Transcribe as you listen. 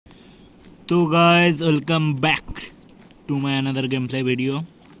तो guys welcome back to my another game play video.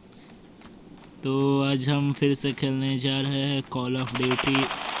 तो आज हम फिर से खेलने जा रहे हैं कॉल ऑफ ड्यूटी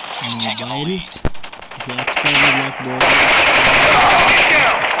मोबाइल। आज का ब्लैक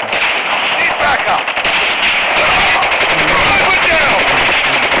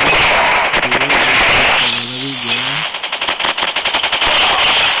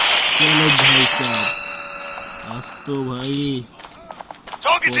चलो भाई साहब, आज तो भाई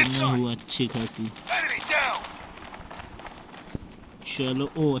हुआ अच्छी खासी। चलो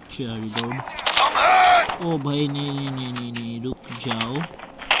ओ अच्छा रिलोड। ओ भाई नहीं रुक जाओ।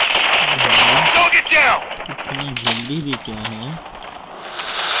 इतना जल्दी भी क्या है।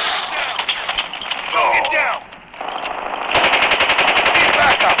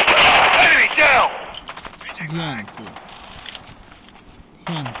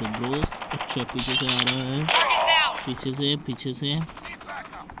 ध्यान से ब्रोस। अच्छा पीछे से आ रहा है, पीछे से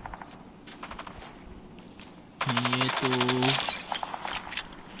ये तो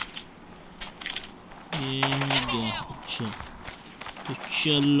ये गया। अच्छा तो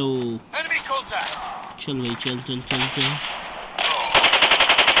चलो चल भाई चल ओ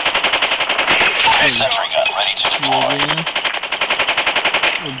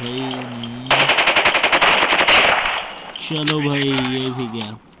भाई नहीं, चलो भाई ये भी गया।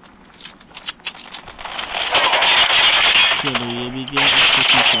 चलो ये भी गया।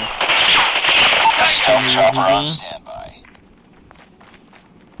 आजा भाई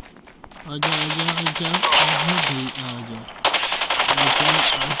आजा।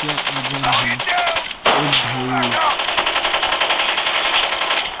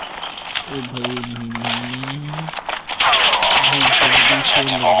 ओ भाई नहीं।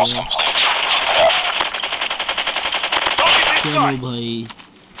 चलो भाई,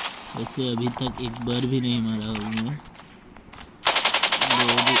 वैसे अभी तक एक बार भी नहीं मारा हूँ मैं।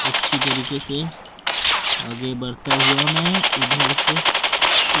 बहुत ही अच्छी तरीके से आगे बढ़ता हुआ मैं इधर से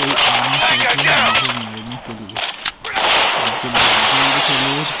कोई आना चाहता है मुझे मारने के लिए।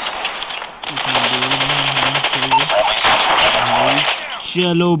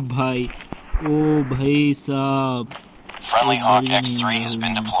 चलो भाई, ओ भाई साहब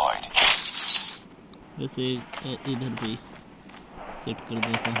वैसे इधर भी सेट कर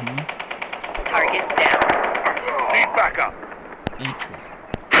देता हूँ ऐसे।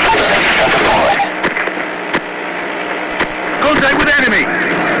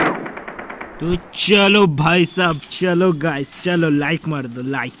 तो चलो भाई साहब, चलो गाइस, चलो लाइक मार दो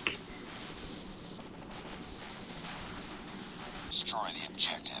लाइक।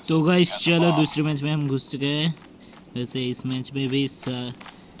 तो गाइस चलो दूसरे मैच में हम घुस चुके हैं। वैसे इस मैच में भी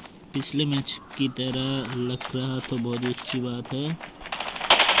पिछले मैच की तरह लग रहा तो बहुत ही अच्छी बात है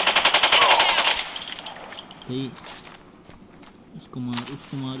भाई। उसको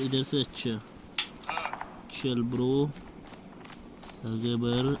मार इधर से। अच्छा चल ब्रो, आगे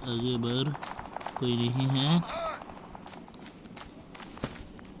बढ़, कोई नहीं है।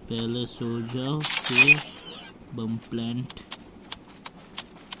 पहले सो जाओ फिर बम प्लांट।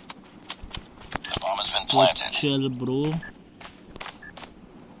 तो चल ब्रो,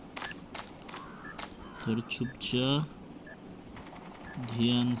 इधर छुप जा,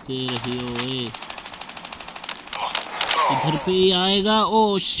 ध्यान से रहियो। ओए इधर पे ही आएगा।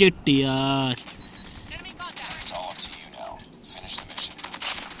 ओ शिट यार,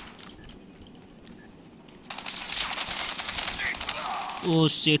 ओ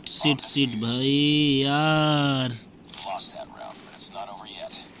शिट भाई यार।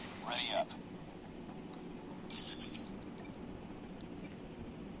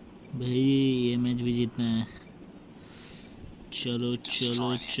 भाई ये मैच भी जीतना है। चलो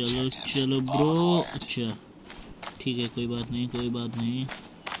ब्रो। अच्छा ठीक है, कोई बात नहीं।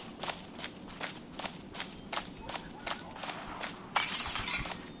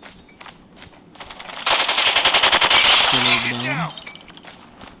 चलो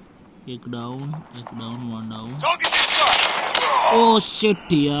एक down, one down. Oh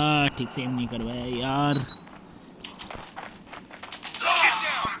shit यार, ठीक से एम नहीं करवाया यार।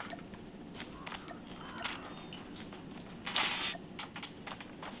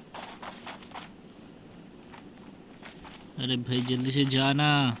 अरे भाई जल्दी से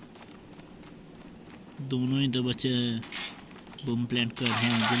जाना, दोनों ही तो बचे हैं। बम प्लांट कर।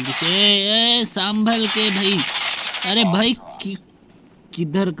 हाँ जल्दी से संभल के भाई। अरे भाई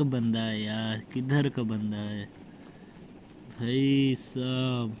किधर का बंदा है यार, किधर का बंदा है भाई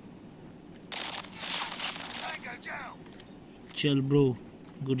साहब। चल ब्रो,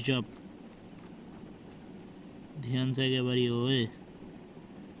 गुड जॉब। ध्यान से आगे बढ़ी ओए।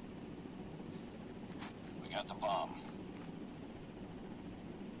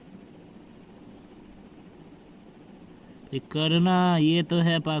 ये करना, ये तो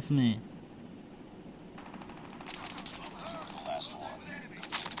है पास में।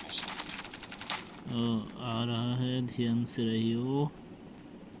 ओ, आ रहा है, ध्यान से रहियो।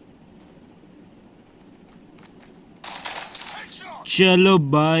 चलो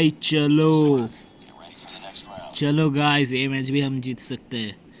भाई चलो, चलो गाइस, ये मैच भी हम जीत सकते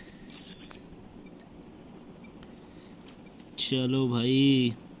हैं। चलो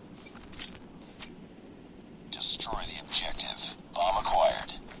भाई, Destroy the objective. Bomb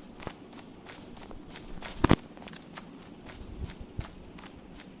acquired.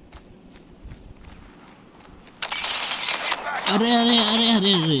 अरे अरे अरे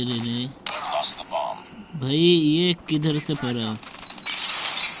अरे अरे अरे Lost the bomb. भाई, ये किधर से पड़ा यार?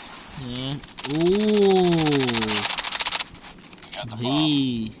 ओ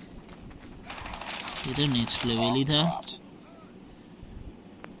भाई, ये तो नेक्स्ट लेवल ही था। Dropped.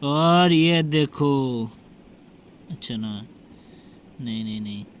 और ये देखो, अच्छा ना, नहीं नहीं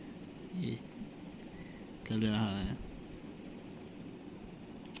नहीं, ये चल रहा है।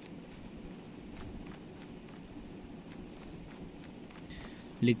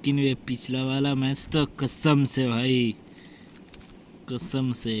 लेकिन ये पिछला वाला मैच तो कसम से भाई,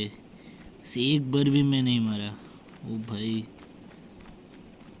 कसम से एक बार भी मैं नहीं मारा। ओ भाई,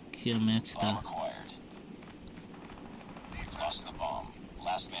 क्या मैच था। Bomb acquired. Lost the bomb.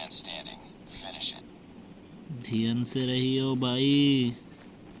 Last man standing. Finish it. ध्यान से रहियो भाई।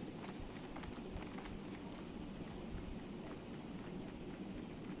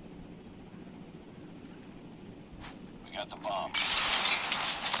 We got the bomb.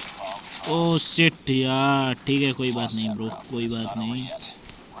 Oh shit यार, ठीक है, कोई बात Lost नहीं that ब्रो, round, but कोई it's बात not over नहीं, yet.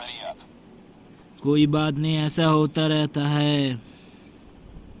 Ready up. कोई बात नहीं, ऐसा होता रहता है।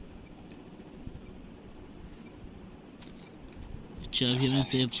 चाबी में Defend the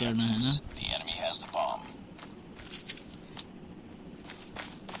सेव करना है ना। objectives. The enemy has the bomb.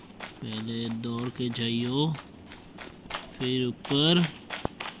 पहले दौड़ के जाइयो, फिर ऊपर,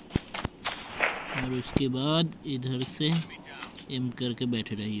 और उसके बाद इधर से एम करके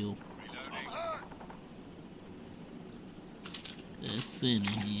बैठे रहियो। ऐसे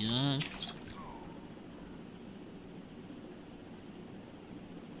नहीं यार,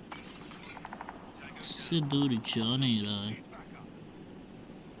 इससे दूर जा नहीं रहा है।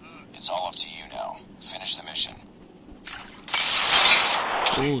 It's all up to you now. Finish the mission.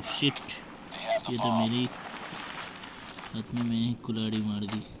 Oh shit, They have the ये तो bomb. मेरी हाथ में मैंने कुल्हाड़ी मार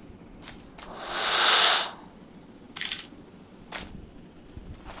दी।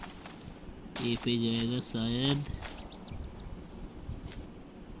 ए पे जाएगा शायद।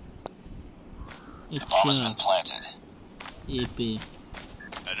 The bomb has अच्छा, been planted. ए पे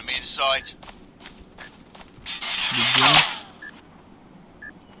Enemy in sight. दिख गया।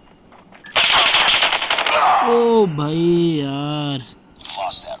 ओ भाई यार,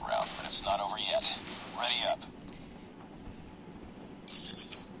 Lost that round, but it's not over yet. Ready up.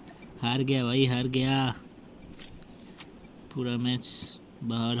 हार गया भाई, हार गया। पूरा मैच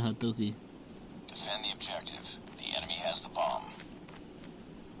बाहर हाथों की। Defend the objective. The enemy has the bomb.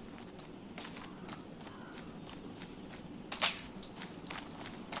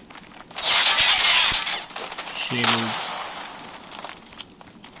 चलो,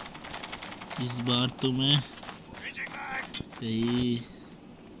 इस बार तो मैं कहीं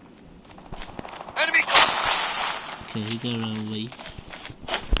Enemy क्या ही कर रहा हूँ भाई।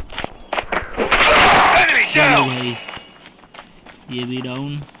 Enemy चलो भाई, ये भी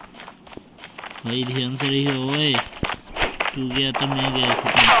डाउन। भाई ध्यान से रहियो, ओए, तू गया तो मैं गया,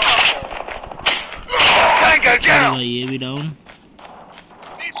 खत्म। Tango चलो भाई, ये भी down.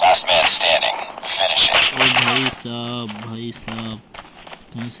 Last man standing. Finish it. ओ भाई साहब, भाई साहब,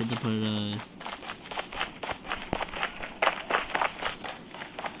 कहीं से तो पड़ रहा है।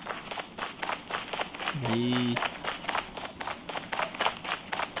 भाई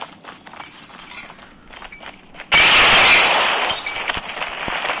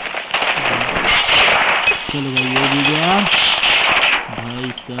चलो भाई, ये भी गया।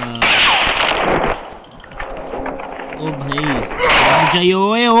 भाई साहब, ओ भाई आ जाइए,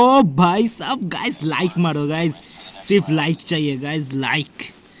 ओए ओ भाई साहब। गाइस लाइक मारो गाइस, सिर्फ लाइक चाहिए गाइस, लाइक,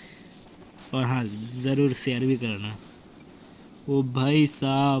 और हाँ ज़रूर शेयर भी करना। ओ भाई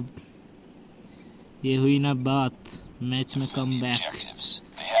साहब, ये हुई ना बात, मैच में come back. Objectives.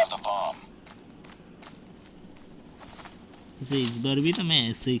 They have the bomb. ऐसे इस बार भी तो मैं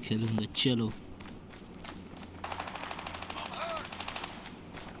ऐसे ही खेलूंगा। चलो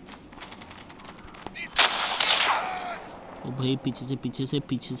ओ भाई, पीछे से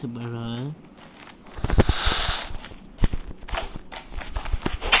बढ़ रहा है।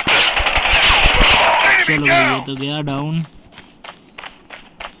 चलो भाई ये तो गया down.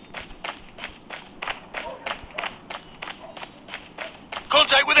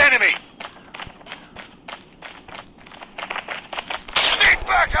 Contact with enemy. Sneak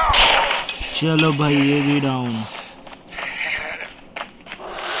back up. चलो भाई ये भी डाउन।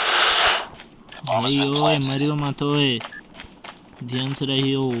 Bomb has भाई been ओए planted. मरियो मत ओए, ध्यान से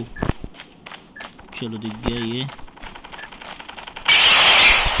रहियो। चलो दिख गया ये।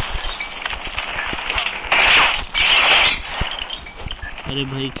 अरे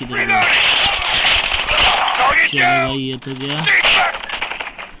भाई किधर गया? Target चलो down. भाई ये तो गया। Sneak back.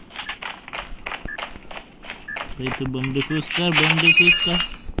 भाई तो बम डिफ्यूज कर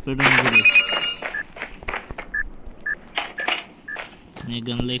फिर डाउन करो। मैं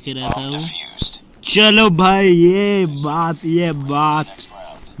गन लेके रहता Bomb हूँ। defused. चलो भाई ये बात Next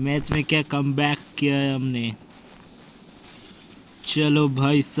round. मैच में क्या कमबैक किया है हमने। चलो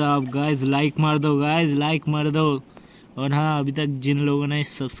भाई साहब गाइस लाइक मार दो। और हाँ अभी तक जिन लोगों ने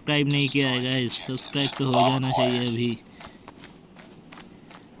सब्सक्राइब नहीं किया है गाइस, सब्सक्राइब तो हो जाना चाहिए अभी।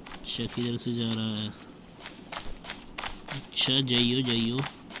 अच्छा किधर से जा रहा है? अच्छा जाइयो।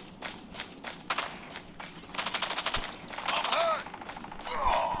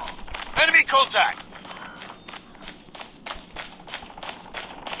 Enemy contact.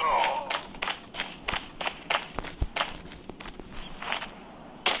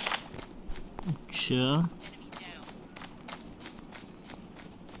 अच्छा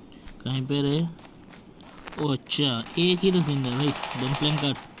कहीं पे रहे? ओ अच्छा एक ही तो जिंदा भाई। बम प्लान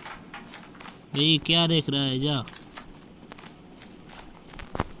कर भाई, क्या देख रहा है जा।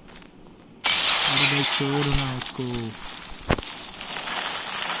 अरे भाई छोड़ ना उसको।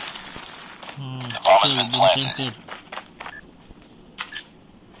 हाँ Bomb has चल been बम प्लान planted. कर।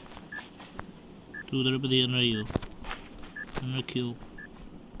 तू उधर पे ध्यान रहियो, रखियो।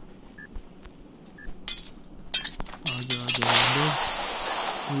 आजा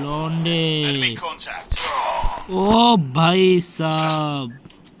लौंडे। Enemy contact. ओ भाई साहब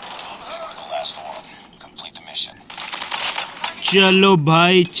The last one. Complete the mission. चलो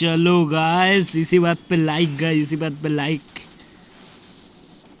भाई चलो गाइस, इसी बात पे लाइक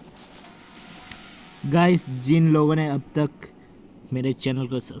गाइस जिन लोगों ने अब तक मेरे चैनल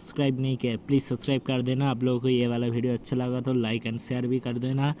को सब्सक्राइब नहीं किया प्लीज़ सब्सक्राइब कर देना। आप लोगों को ये वाला वीडियो अच्छा लगा तो लाइक एंड शेयर भी कर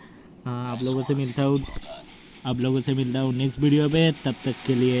देना। आप लोगों से मिलता हूँ नेक्स्ट वीडियो पे। तब तक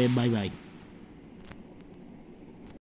के लिए बाय बाय।